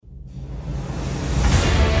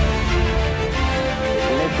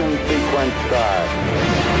5, 6,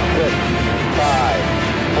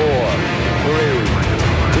 5, 4, 3,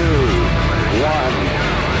 2, 1,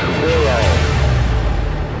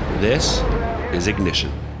 0. This is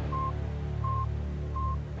Ignition.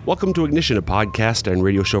 Welcome to Ignition, a podcast and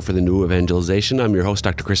radio show for the new evangelization. I'm your host,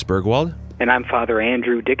 Dr. Chris Bergwald. And I'm Father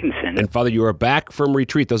Andrew Dickinson. And Father, you are back from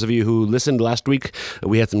retreat. Those of you who listened last week,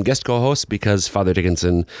 we had some guest co-hosts because Father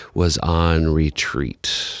Dickinson was on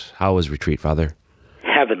retreat. How was retreat, Father?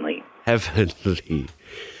 Heavenly. Heavenly.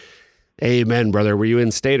 Amen, brother. Were you in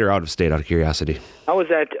state or out of state, out of curiosity? I was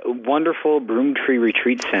at wonderful Broomtree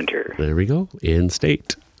Retreat Center. There we go. In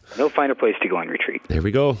state. No finer place to go on retreat. There we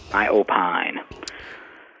go. I opine.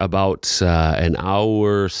 About an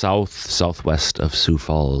hour southwest of Sioux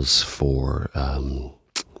Falls for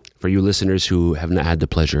you listeners who have not had the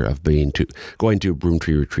pleasure of going to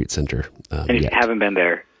Broomtree Retreat Center and if you haven't been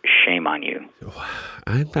there, shame on you.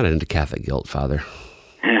 I'm not into Catholic guilt, Father.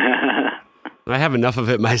 I have enough of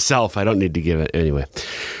it myself. I don't need to give it anyway.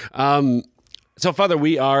 So, Father,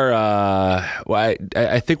 we are.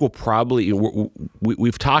 I think we'll probably.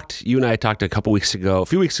 We've talked. You and I talked a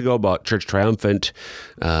few weeks ago, about Church Triumphant.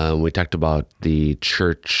 We talked about the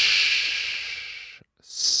church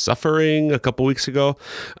suffering a couple weeks ago.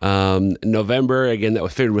 November again. That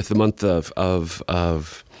was fitted with the month of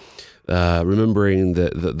remembering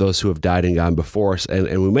those who have died and gone before us,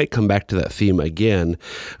 and we might come back to that theme again.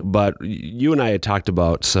 But you and I had talked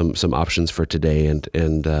about some options for today, and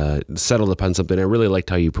settled upon something. I really liked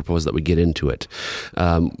how you proposed that we get into it.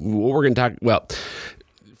 What we're going to talk. Well,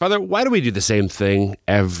 Father, why do we do the same thing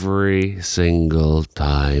every single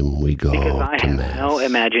time we go because I to have Mass? no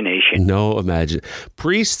imagination.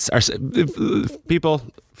 Priests are people.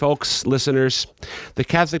 Folks, listeners, the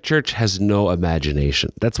Catholic Church has no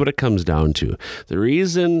imagination. That's what it comes down to. The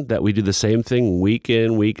reason that we do the same thing week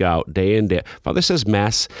in, week out, day in, day out. Father says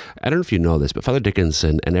Mass, I don't know if you know this, but Father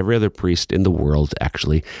Dickinson and every other priest in the world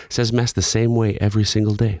actually says Mass the same way every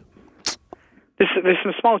single day. There's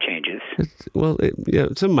some small changes.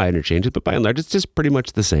 Some minor changes, but by and large, it's just pretty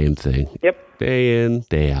much the same thing. Yep. Day in,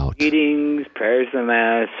 day out. Readings, prayers of the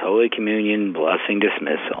Mass, Holy Communion, blessing,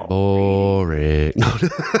 dismissal. Boring.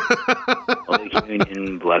 Holy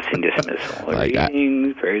Communion, blessing, dismissal.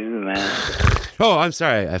 Readings, prayers of the Mass. Oh, I'm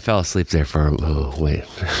sorry. I fell asleep there wait.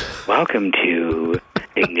 Welcome to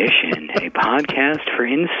Ignition, a podcast for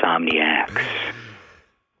insomniacs.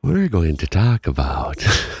 We're going to talk about...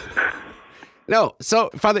 No,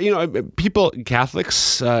 so, Father, people, Catholics,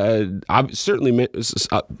 certainly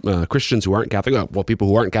Christians who aren't Catholic, people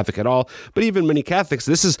who aren't Catholic at all, but even many Catholics,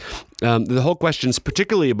 this is the whole question,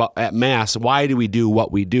 particularly about at Mass, why do we do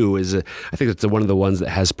what we do, I think it's one of the ones that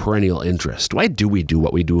has perennial interest. Why do we do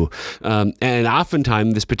what we do? And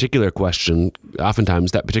oftentimes, that particular question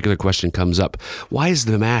comes up. Why is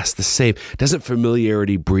the Mass the same? Doesn't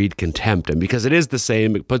familiarity breed contempt? And because it is the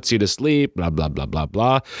same, it puts you to sleep, blah, blah, blah, blah,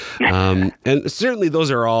 blah. And certainly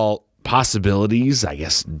those are all possibilities, I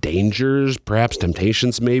guess, dangers, perhaps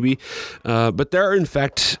temptations maybe. But there are, in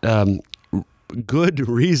fact, good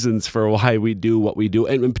reasons for why we do what we do,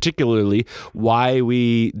 and particularly why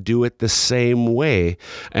we do it the same way.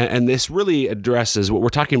 And this really addresses what we're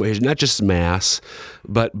talking about here, not just Mass,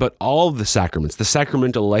 but all of the sacraments, the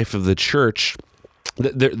sacramental life of the Church.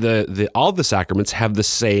 All the sacraments have the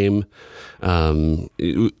same...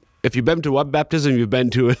 if you've been to one baptism, you've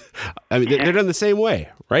been to it. I mean, they're done the same way,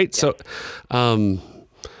 right? So, I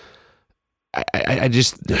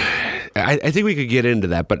think we could get into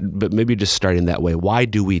that, but maybe just starting that way. Why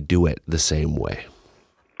do we do it the same way?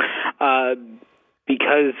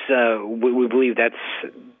 Because we believe that's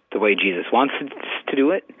the way Jesus wants us to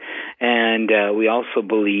do it, and we also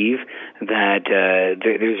believe that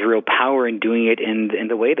there's real power in doing it in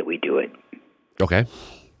the way that we do it. Okay.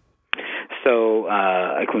 So,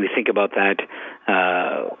 when we think about that,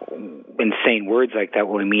 in saying words like that,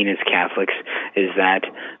 what we mean as Catholics is that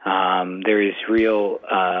there's a real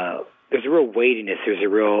weightiness, there's a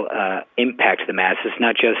real impact to the Mass. It's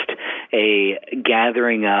not just a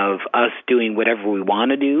gathering of us doing whatever we want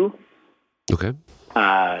to do. Okay.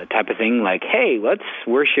 Type of thing, like, hey, let's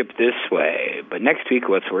worship this way, but next week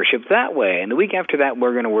let's worship that way, and the week after that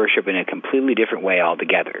we're going to worship in a completely different way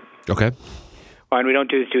altogether. Okay. And we don't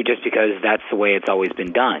do it just because that's the way it's always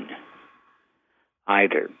been done,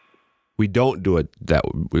 either. We don't do it that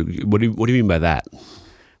way. What do you mean by that?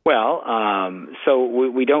 Well, so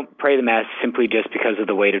we don't pray the Mass simply just because of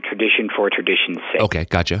the weight of tradition for tradition's sake. Okay,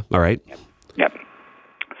 gotcha. All right. Yep.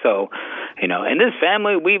 So, in this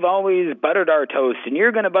family, we've always buttered our toast, and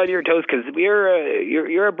you're going to butter your toast because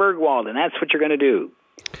you're a Bergwald, and that's what you're going to do.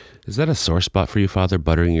 Is that a sore spot for you, Father,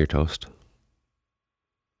 buttering your toast?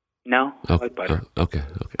 No, I like butter. Okay.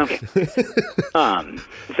 Okay.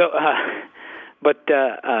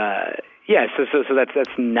 Yeah, so that's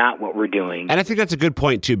not what we're doing. And I think that's a good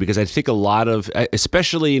point too, because I think a lot of,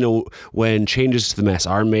 especially when changes to the Mass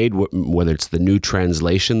are made, whether it's the new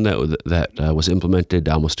translation that was implemented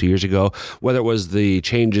almost 2 years ago, whether it was the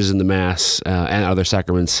changes in the Mass and other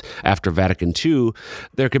sacraments after Vatican II,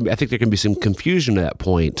 I think there can be some confusion at that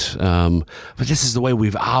point. But this is the way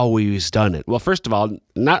we've always done it. Well, first of all,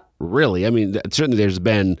 not really. I mean, certainly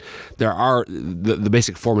there are the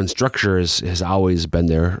basic form and structure has always been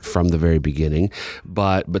there from the very beginning,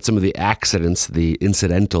 but some of the accidents, the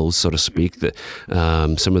incidentals, so to speak,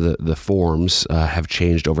 some of the forms have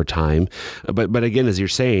changed over time. But again, as you're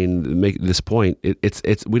saying, make this point,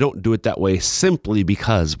 it's we don't do it that way simply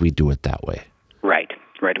because we do it that way. Right.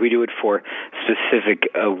 We do it for specific,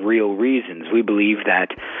 real reasons. We believe that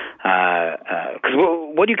because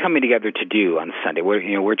what are you coming together to do on Sunday?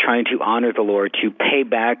 We're trying to honor the Lord, to pay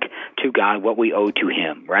back to God what we owe to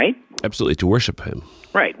Him, right? Absolutely, to worship Him.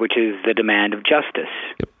 Right, which is the demand of justice.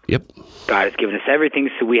 Yep. God has given us everything,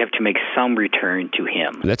 so we have to make some return to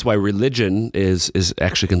Him. And that's why religion is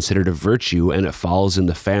actually considered a virtue, and it falls in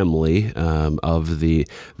the family of the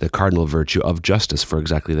cardinal virtue of justice for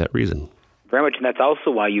exactly that reason. Very much, and that's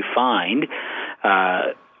also why you find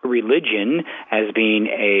religion as being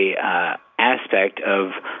a aspect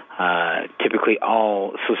of typically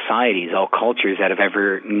all societies, all cultures that have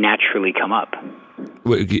ever naturally come up.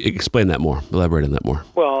 Explain that more. Elaborate on that more.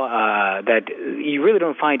 Well, that you really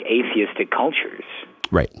don't find atheistic cultures.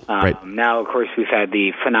 Right. Now, of course, we've had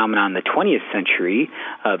the phenomenon in the 20th century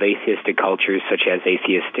of atheistic cultures, such as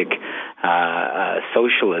atheistic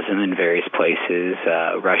socialism in various places,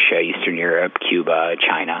 Russia, Eastern Europe, Cuba,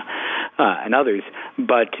 China, and others.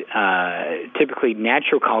 But typically,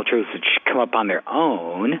 natural cultures which come up on their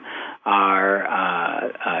own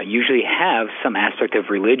are usually have some aspect of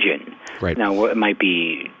religion. Right. Now, it might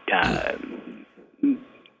be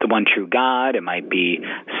the one true God, it might be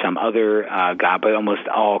some other God, but almost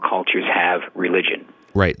all cultures have religion.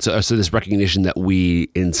 Right. So this recognition that we,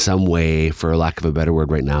 in some way, for lack of a better word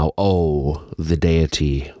right now, owe the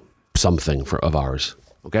deity something of ours.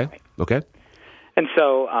 Okay? Right. Okay. And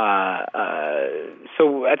so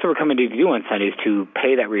that's what we're coming to do on Sunday, is to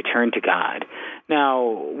pay that return to God. Now,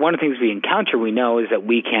 one of the things we encounter, we know, is that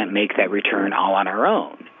we can't make that return all on our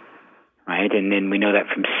own. Right, and then we know that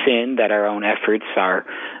from sin, that our own efforts are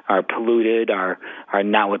polluted, are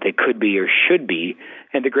not what they could be or should be.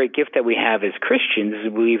 And the great gift that we have as Christians is we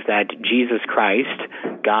believe that Jesus Christ,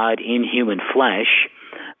 God in human flesh,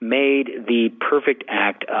 made the perfect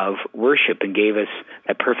act of worship and gave us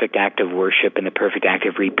that perfect act of worship and the perfect act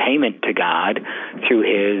of repayment to God through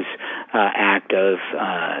His act of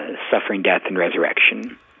suffering, death, and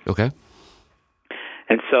resurrection. Okay.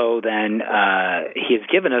 And so then He has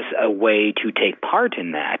given us a way to take part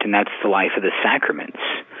in that, and that's the life of the sacraments.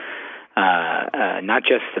 Not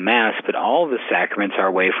just the Mass, but all the sacraments are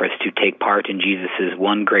a way for us to take part in Jesus'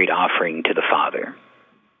 one great offering to the Father.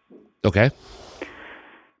 Okay.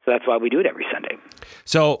 So that's why we do it every Sunday.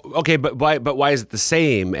 So, okay, but why is it the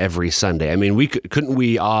same every Sunday? I mean, couldn't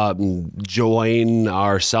we join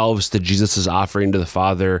ourselves to Jesus' offering to the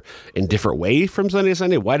Father in different way from Sunday to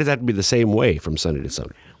Sunday? Why does that have to be the same way from Sunday to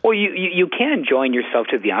Sunday? Well, you can join yourself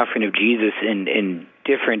to the offering of Jesus in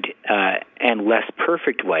different and less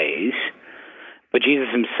perfect ways. But Jesus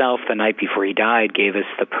Himself, the night before He died, gave us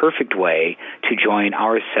the perfect way to join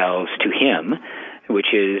ourselves to Him,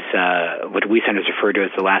 which is what we sometimes refer to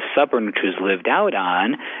as the Last Supper, and which was lived out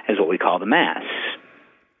on as what we call the Mass.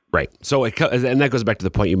 Right. So, and that goes back to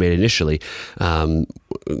the point you made initially.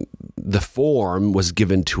 The form was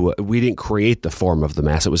given to, we didn't create the form of the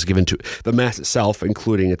Mass. It was given to, the Mass itself,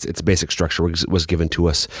 including its basic structure, was given to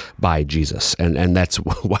us by Jesus. And that's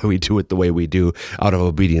why we do it the way we do, out of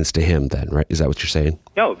obedience to Him then, right? Is that what you're saying?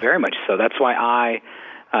 No, very much so. That's why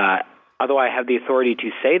although I have the authority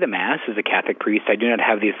to say the Mass as a Catholic priest, I do not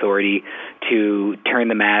have the authority to turn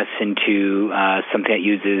the Mass into something that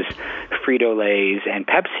uses Frito-Lays and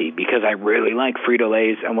Pepsi, because I really like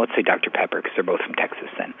Frito-Lays, and let's say Dr. Pepper, because they're both from Texas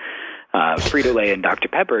then. Frito-Lay and Dr.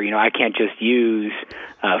 Pepper, I can't just use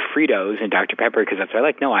Fritos and Dr. Pepper because that's what I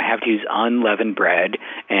like. No, I have to use unleavened bread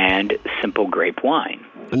and simple grape wine.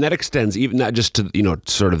 And that extends even not just to,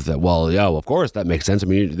 sort of of course that makes sense. I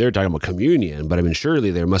mean, they're talking about communion, but I mean, surely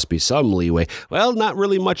there must be some leeway. Well, not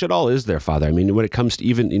really much at all, is there, Father? I mean, when it comes to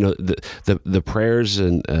even, the prayers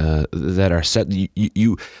and that are set,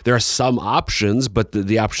 there are some options, but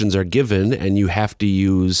the options are given, and you have to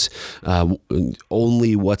use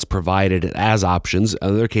only what's provided as options. In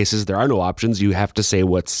other cases, there are no options. You have to say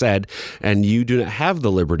what's said, and you do not have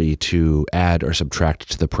the liberty to add or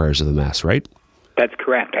subtract to the prayers of the Mass, right? That's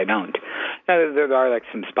correct. I don't. Now, there are like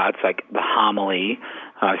some spots, like the homily,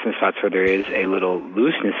 some spots where there is a little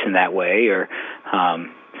looseness in that way, or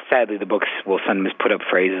sadly, the books will sometimes put up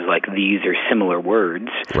phrases like "these" or similar words.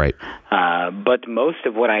 Right. But most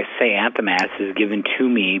of what I say at the Mass is given to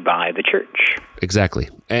me by the Church. Exactly.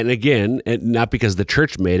 And again, not because the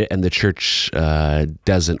Church made it and the Church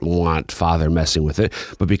doesn't want Father messing with it,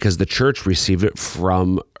 but because the Church received it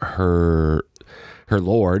from her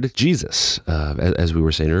Lord, Jesus, as we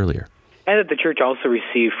were saying earlier. And that the Church also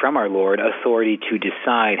received from our Lord authority to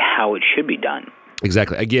decide how it should be done.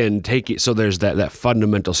 Exactly. Again, so there's that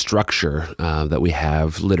fundamental structure that we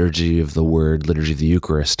have, liturgy of the Word, liturgy of the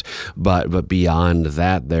Eucharist, but beyond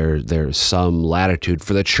that, there's some latitude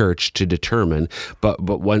for the Church to determine. But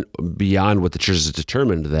beyond what the Church has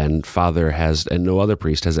determined, then Father has, and no other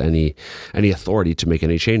priest has any authority to make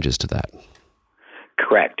any changes to that.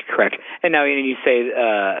 Correct. And now you say,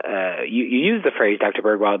 you use the phrase, Dr.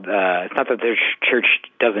 Bergwald, it's not that the Church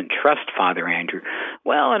doesn't trust Father Andrew.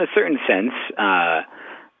 Well, in a certain sense,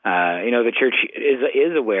 the Church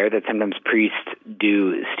is aware that sometimes priests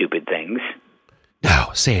do stupid things.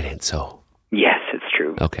 No, say it ain't so. Yes, it's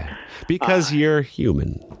true. Okay. Because you're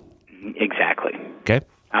human. Exactly. Okay.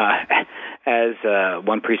 As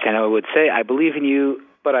one priest I know would say, I believe in you,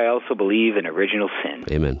 but I also believe in original sin.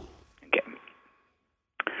 Amen.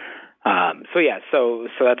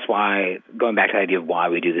 So that's why, going back to the idea of why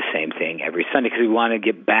we do the same thing every Sunday, because we want to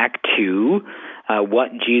get back to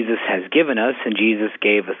what Jesus has given us, and Jesus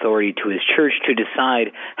gave authority to his Church to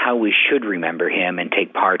decide how we should remember him and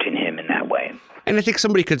take part in him in that way. And I think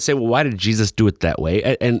somebody could say, well, why did Jesus do it that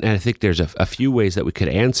way? And I think there's a few ways that we could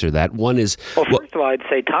answer that. One is... Well, first of all, I'd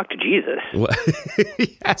say talk to Jesus.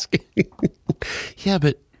 Yeah,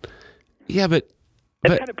 but...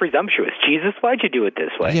 That's kind of presumptuous. Jesus, why'd you do it this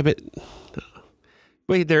way? Yeah, but...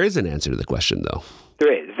 Wait, there is an answer to the question, though.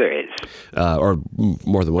 There is. Or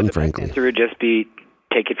more than one, frankly. The answer would just be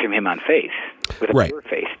take it from him on faith, with a pure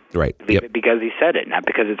faith. Right. Because he said it, not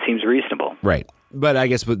because it seems reasonable. Right. But I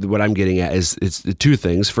guess what I'm getting at is it's two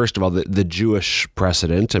things. First of all, the Jewish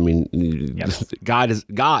precedent. I mean, God is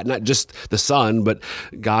God, not just the Son, but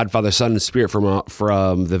God, Father, Son, and Spirit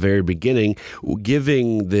from the very beginning,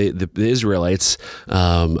 giving the Israelites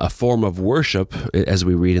a form of worship, as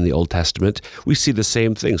we read in the Old Testament. We see the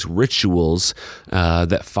same things, rituals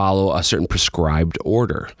that follow a certain prescribed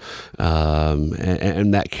order,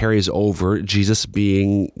 and that carries over. Jesus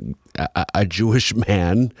being a Jewish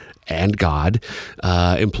man and God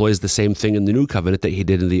employs the same thing in the New Covenant that he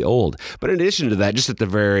did in the Old. But in addition to that, just at the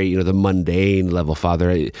very, the mundane level, Father,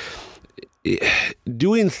 and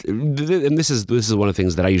this is one of the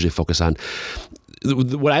things that I usually focus on.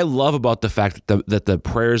 What I love about the fact that the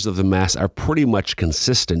prayers of the Mass are pretty much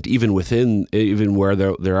consistent, even where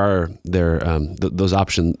there are those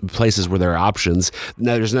places where there are options.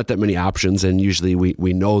 Now, there's not that many options, and usually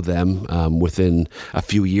we know them within a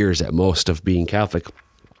few years at most of being Catholic.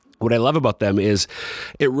 What I love about them is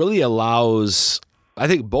it really allows, I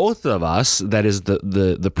think, both of us, that is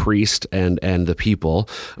the priest and the people,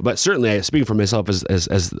 but certainly speaking for myself as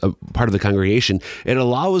a part of the congregation, it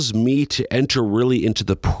allows me to enter really into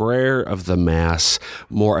the prayer of the Mass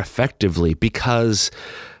more effectively, because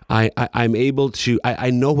I'm able to,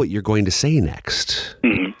 I know what you're going to say next.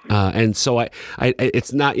 Mm-hmm. And so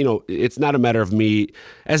it's not a matter of me,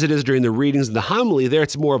 as it is during the readings and the homily. There,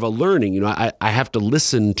 it's more of a learning. I have to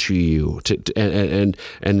listen to you and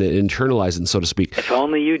internalize it, so to speak. If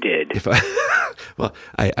only you did. Well,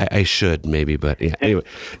 I should maybe, but yeah. Anyway,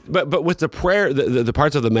 but with the prayer, the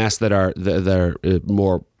parts of the Mass that are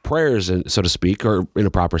more prayers, and so to speak, or in a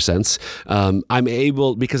proper sense, I'm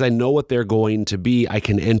able, because I know what they're going to be, I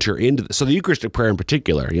can enter into so the Eucharistic prayer in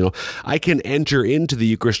particular, I can enter into the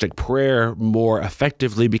Eucharistic prayer more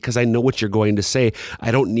effectively because I know what you're going to say. I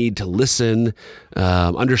don't need to listen,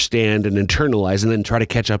 understand, and internalize, and then try to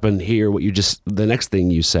catch up and hear the next thing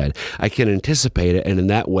you said. I can anticipate it, and in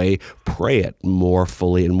that way pray it more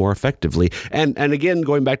fully and more effectively. And again,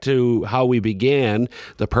 going back to how we began,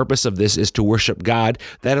 the purpose of this is to worship God.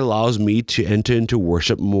 That allows me to enter into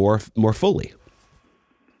worship more fully.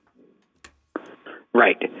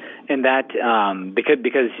 Right, and that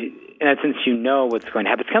because in that sense you know what's going to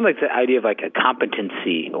happen. It's kind of like the idea of like a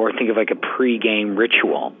competency, or think of like a pre-game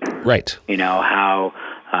ritual. Right. You know how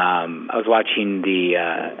I was watching the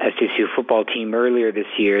SDSU football team earlier this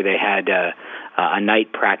year. They had a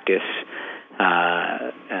night practice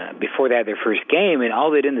before they had their first game, and all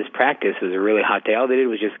they did in this practice was a really hot day. All they did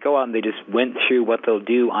was just go out and they just went through what they'll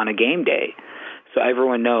do on a game day. So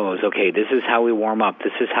everyone knows, okay, this is how we warm up.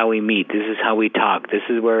 This is how we meet. This is how we talk. This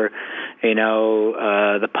is where,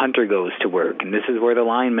 the punter goes to work. And this is where the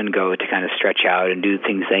linemen go to kind of stretch out and do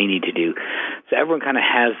things they need to do. So everyone kind of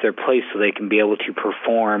has their place so they can be able to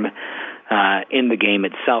perform in the game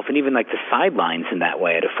itself. And even like the sidelines in that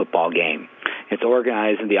way at a football game. It's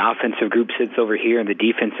organized, and the offensive group sits over here, and the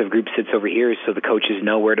defensive group sits over here, so the coaches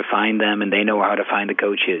know where to find them, and they know how to find the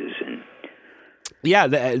coaches. And yeah,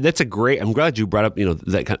 that's a great. I'm glad you brought up,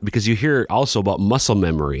 that because you hear also about muscle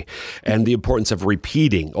memory and the importance of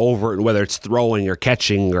repeating over, whether it's throwing or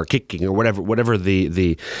catching or kicking or whatever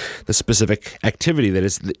the specific activity that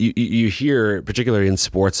is. You hear, particularly in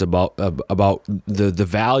sports, about the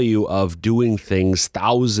value of doing things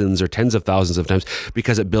thousands or tens of thousands of times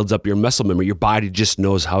because it builds up your muscle memory. Your body just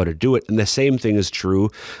knows how to do it, and the same thing is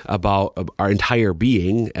true about our entire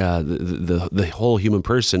being, the whole human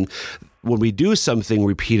person. When we do something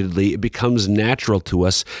repeatedly, it becomes natural to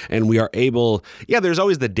us, and we are able, there's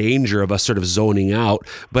always the danger of us sort of zoning out,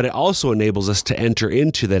 but it also enables us to enter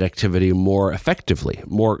into that activity more effectively,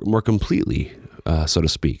 more completely, so to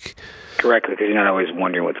speak. Correctly, because you're not always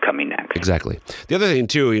wondering what's coming next. Exactly. The other thing,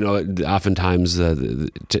 too, oftentimes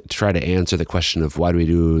to try to answer the question of why do we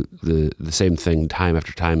do the same thing time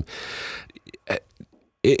after time,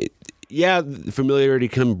 familiarity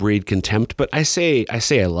can breed contempt, but I say I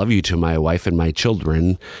love you to my wife and my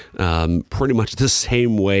children pretty much the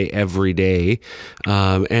same way every day,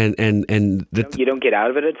 and you don't get out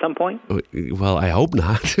of it at some point? Well, I hope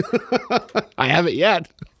not. I haven't yet.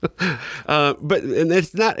 But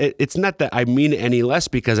it's not that I mean any less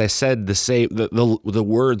because I said the same. The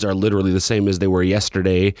words are literally the same as they were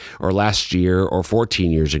yesterday or last year or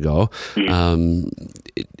 14 years ago.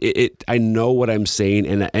 I know what I'm saying,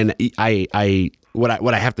 and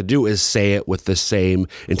what I have to do is say it with the same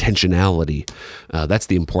intentionality. That's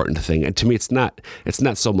the important thing. And to me, it's not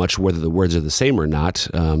so much whether the words are the same or not.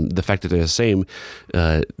 The fact that they're the same.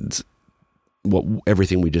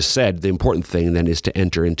 Everything we just said, the important thing then is to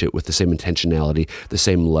enter into it with the same intentionality, the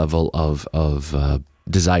same level of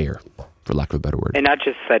desire, for lack of a better word. And not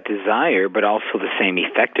just that desire, but also the same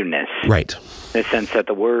effectiveness. Right. In the sense that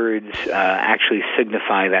the words actually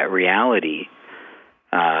signify that reality,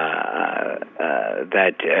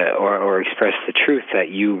 or express the truth that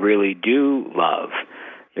you really do love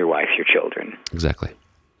your wife, your children. Exactly.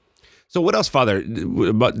 So what else, Father,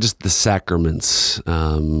 about just the sacraments?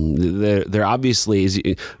 There obviously is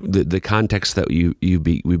the context that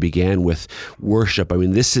we began with worship. I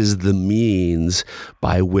mean, this is the means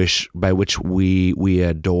by which we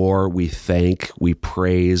adore, we thank, we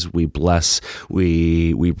praise, we bless,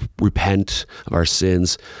 we repent of our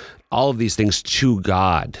sins, all of these things to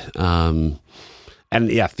God. And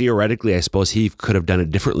theoretically, I suppose he could have done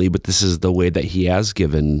it differently, but this is the way that he has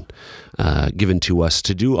given to us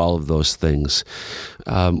to do all of those things.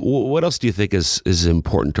 What else do you think is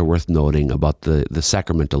important or worth noting about the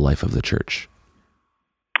sacramental life of the church?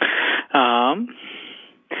 I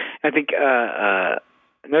think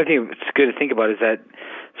another thing that's good to think about is that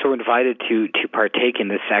so we're invited to partake in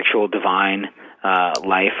this actual divine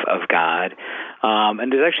life of God.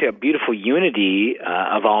 And there's actually a beautiful unity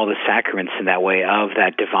of all the sacraments in that way, of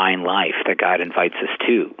that divine life that God invites us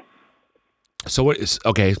to. So what is,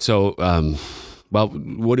 okay, so, what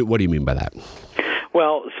do you mean by that?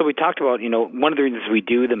 Well, so we talked about, one of the reasons we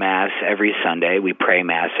do the Mass every Sunday, we pray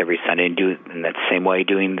Mass every Sunday, and do it in that same way,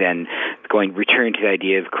 return to the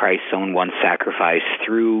idea of Christ's own one sacrifice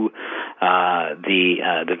through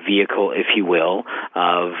the vehicle, if you will,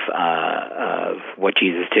 of what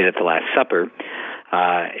Jesus did at the Last Supper,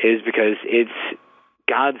 is because it's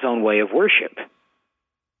God's own way of worship,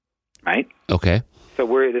 right? Okay. So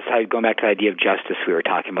we're going back to the idea of justice we were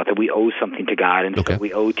talking about, that we owe something to God, and so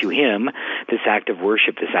we owe to him this act of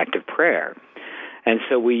worship, this act of prayer. And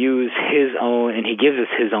so we use his own, and he gives us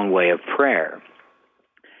his own way of prayer.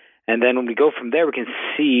 And then when we go from there, we can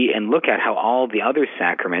see and look at how all the other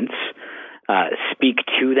sacraments speak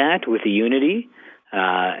to that with the unity,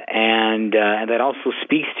 and that also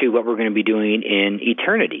speaks to what we're going to be doing in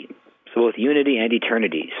eternity. So both unity and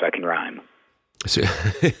eternity, so I can rhyme.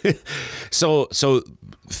 So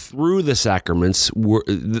through the sacraments,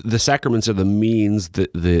 the sacraments are the means,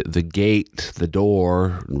 the gate, the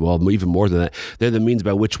door. Well, even more than that, they're the means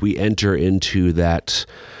by which we enter into that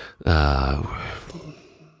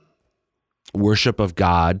worship of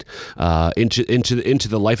God, into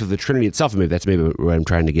the life of the Trinity itself. Maybe that's what I'm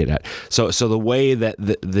trying to get at. So the way that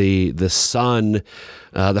the Son,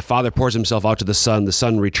 the Father pours himself out to the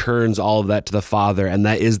Son returns all of that to the Father, and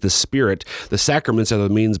that is the Spirit. The sacraments are the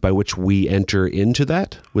means by which we enter into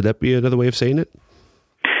that. Would that be another way of saying it?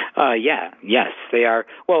 Yes, they are.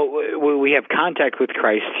 Well, we have contact with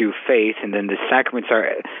Christ through faith, and then the sacraments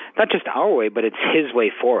are not just our way, but it's His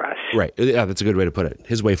way for us. Right. Yeah, that's a good way to put it.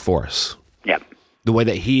 His way for us. Yeah. The way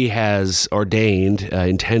that He has ordained,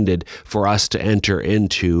 intended for us to enter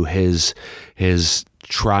into His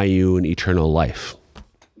triune eternal life.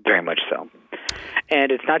 Very much so.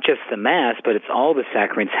 And it's not just the Mass, but it's all the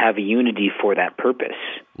sacraments have a unity for that purpose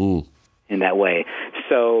in that way.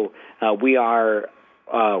 So we are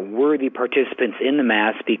worthy participants in the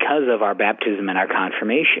Mass because of our baptism and our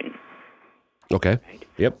confirmation. Okay.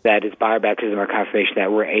 Yep. That is by our baptism or confirmation that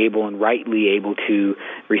we're able and rightly able to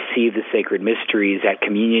receive the sacred mysteries at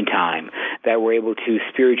communion time, that we're able to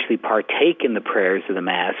spiritually partake in the prayers of the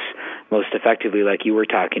Mass most effectively, like you were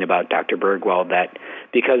talking about, Dr. Bergwald, that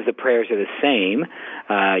because the prayers are the same,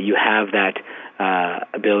 you have that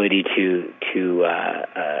ability to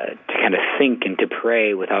kind of think and to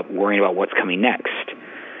pray without worrying about what's coming next.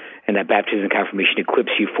 And that baptism and confirmation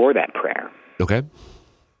equips you for that prayer. Okay.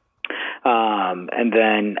 And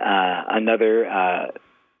then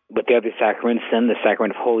with the other sacraments, then the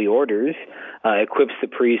sacrament of holy orders equips the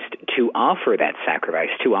priest to offer that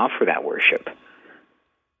sacrifice, to offer that worship.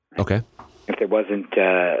 Okay. If there wasn't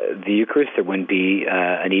the Eucharist, there wouldn't be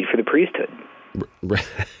a need for the priesthood.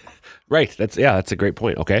 Right. That's a great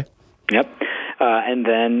point. Okay. Yep. And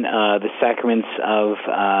then the sacraments of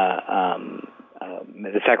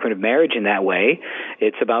the sacrament of marriage in that way,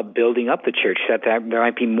 it's about building up the church, so that there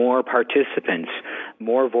might be more participants,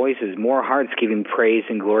 more voices, more hearts giving praise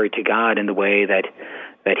and glory to God in the way that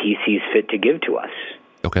He sees fit to give to us.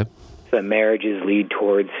 Okay. So marriages lead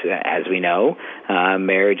towards, as we know,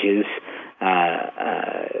 marriages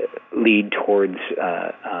lead towards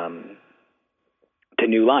to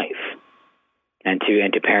new life. And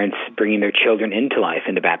to parents bringing their children into life,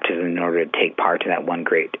 into baptism, in order to take part in that one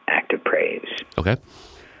great act of praise. Okay.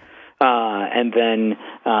 And then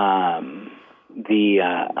the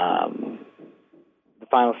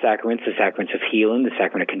final sacraments, the sacraments of healing, the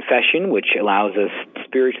sacrament of confession, which allows us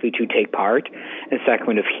spiritually to take part, and the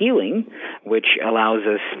sacrament of healing, which allows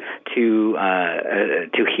us to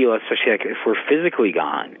heal us, especially like if we're physically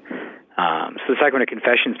gone. So the sacrament of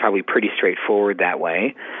confession is probably pretty straightforward that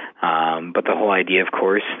way. But the whole idea, of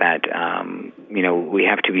course, that, we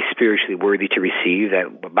have to be spiritually worthy to receive,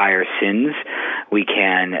 that by our sins we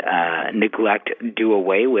can neglect, do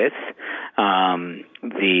away with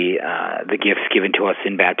the gifts given to us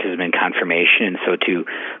in baptism and confirmation. And so to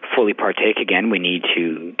fully partake again, we need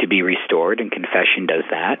to be restored, and confession does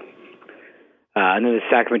that. And then the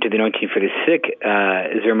sacrament of the anointing for the sick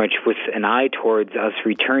is very much with an eye towards us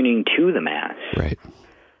returning to the Mass. Right.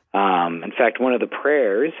 In fact, one of the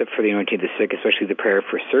prayers for the anointing of the sick, especially the prayer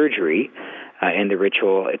for surgery in the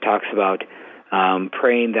ritual, it talks about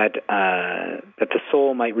praying that the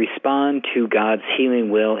soul might respond to God's healing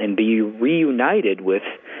will and be reunited with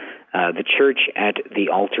the Church at the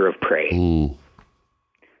altar of praise.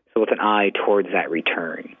 So with an eye towards that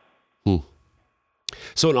return.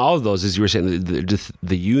 So in all of those, as you were saying,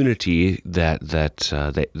 the unity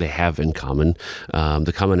that they have in common,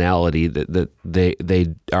 the commonality that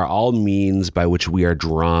they are all means by which we are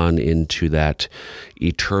drawn into that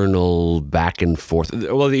eternal back and forth.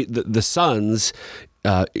 Well, the Son's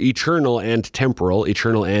eternal and temporal,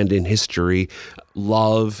 eternal and in history,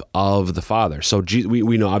 love of the Father. So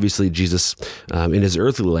we know obviously Jesus in his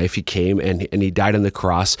earthly life, he came and he died on the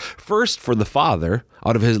cross first for the Father,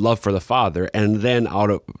 out of his love for the Father, and then out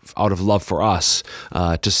of love for us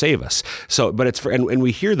to save us. So, but it's and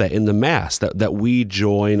we hear that in the Mass that we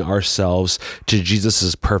join ourselves to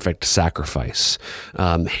Jesus's perfect sacrifice,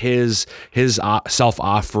 his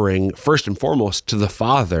self-offering first and foremost to the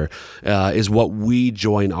Father is what we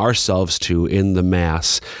join ourselves to in the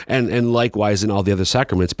Mass, and likewise in all the other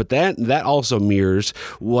sacraments. But that also mirrors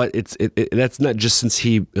what that's not just since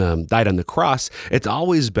he died on the cross. It's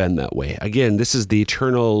always been that way. Again, this is the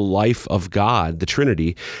eternal life of God, the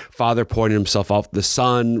Trinity, Father pouring himself out, the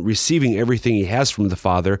Son receiving everything he has from the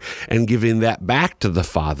Father and giving that back to the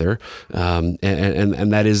Father, and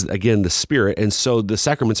that is, again, the Spirit. And so the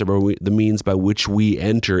sacraments are the means by which we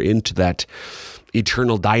enter into that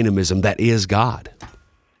eternal dynamism that is God.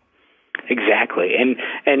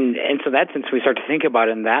 And so in that sense, we start to think about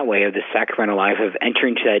it in that way of the sacramental life of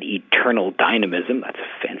entering to that eternal dynamism. That's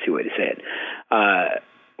a fancy way to say it.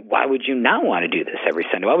 Why would you not want to do this every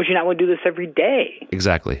Sunday? Why would you not want to do this every day?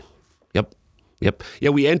 Exactly. Yep. Yeah,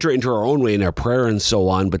 we enter into our own way in our prayer and so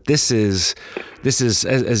on, but this is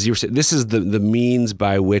as you were saying, this is the means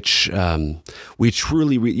by which we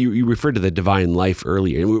truly. You referred to the divine life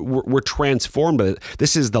earlier. We're transformed by it.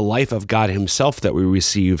 This is the life of God Himself that we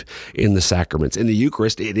receive in the sacraments. In the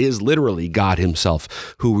Eucharist, it is literally God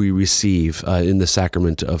Himself who we receive in the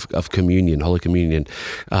sacrament of communion, Holy Communion.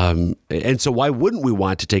 And so, why wouldn't we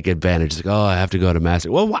want to take advantage? Like, I have to go to Mass.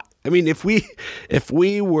 Well, why? I mean, if we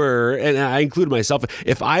were, and I include myself,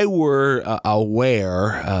 if I were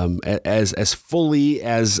aware as fully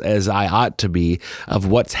as I ought to be of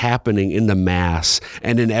what's happening in the Mass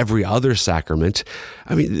and in every other sacrament,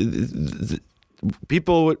 I mean,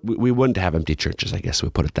 people, we wouldn't have empty churches, I guess we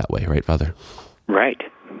put it that way, right, Father? Right.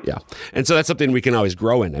 Yeah. And so that's something we can always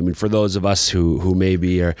grow in. I mean, for those of us who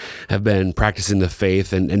maybe have been practicing the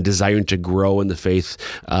faith and desiring to grow in the faith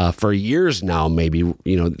for years now, maybe,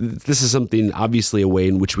 this is something, obviously, a way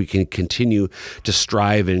in which we can continue to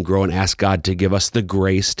strive and grow and ask God to give us the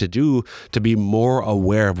grace to be more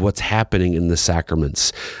aware of what's happening in the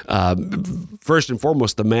sacraments. First and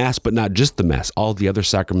foremost, the Mass, but not just the Mass, all the other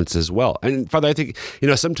sacraments as well. And Father, I think,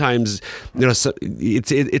 sometimes,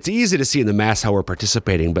 it's easy to see in the Mass how we're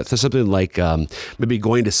participating, but for something like maybe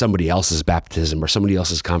going to somebody else's baptism or somebody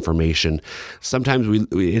else's confirmation, sometimes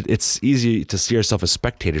it's easy to see ourselves as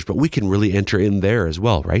spectators, but we can really enter in there as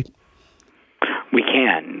well, right? We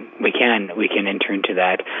can enter into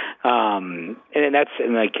that, and that's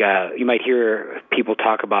like you might hear people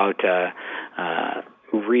talk about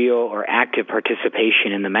real or active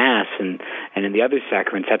participation in the Mass and in the other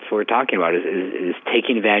sacraments. That's what we're talking about is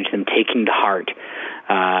taking advantage of them, taking to heart,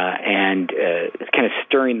 and kind of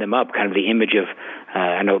stirring them up. Kind of the image of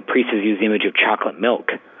I know priests use the image of chocolate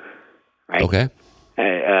milk, right? Okay.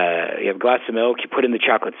 You have a glass of milk, you put in the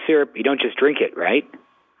chocolate syrup. You don't just drink it, right?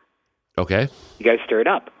 Okay. You got to stir it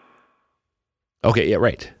up. Okay. Yeah.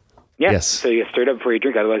 Right. Yeah. Yes. So you stir it up before you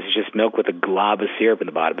drink. Otherwise, it's just milk with a glob of syrup in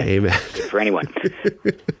the bottom. Amen. Good for anyone.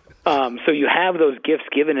 So you have those gifts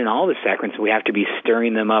given in all the sacraments. We have to be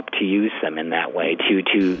stirring them up to use them in that way,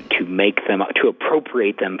 to make them, to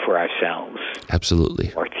appropriate them for ourselves.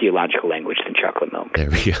 Absolutely. Or theological language than chocolate milk.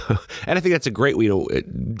 There we go. And I think that's a great,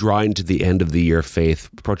 drawing to the end of the year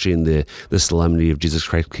faith, approaching the solemnity of Jesus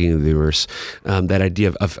Christ, King of the universe, that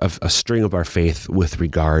idea of stirring up our faith with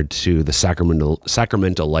regard to the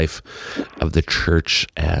sacramental life of the Church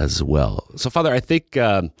as well. So, Father, I think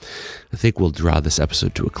we'll draw this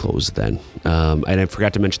episode to a close then. And I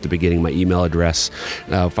forgot to mention at the beginning my email address.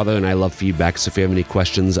 Father and I love feedback, so if you have any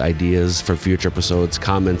questions, ideas for future episodes,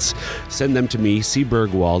 comments, send them to me,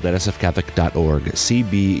 cburgwald@sfcatholic.org,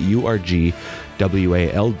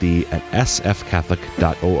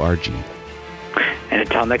 cburgwald@sfcatholic.org. And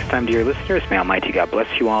until next time, dear listeners, may Almighty God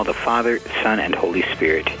bless you all, the Father, Son, and Holy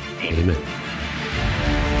Spirit. Amen.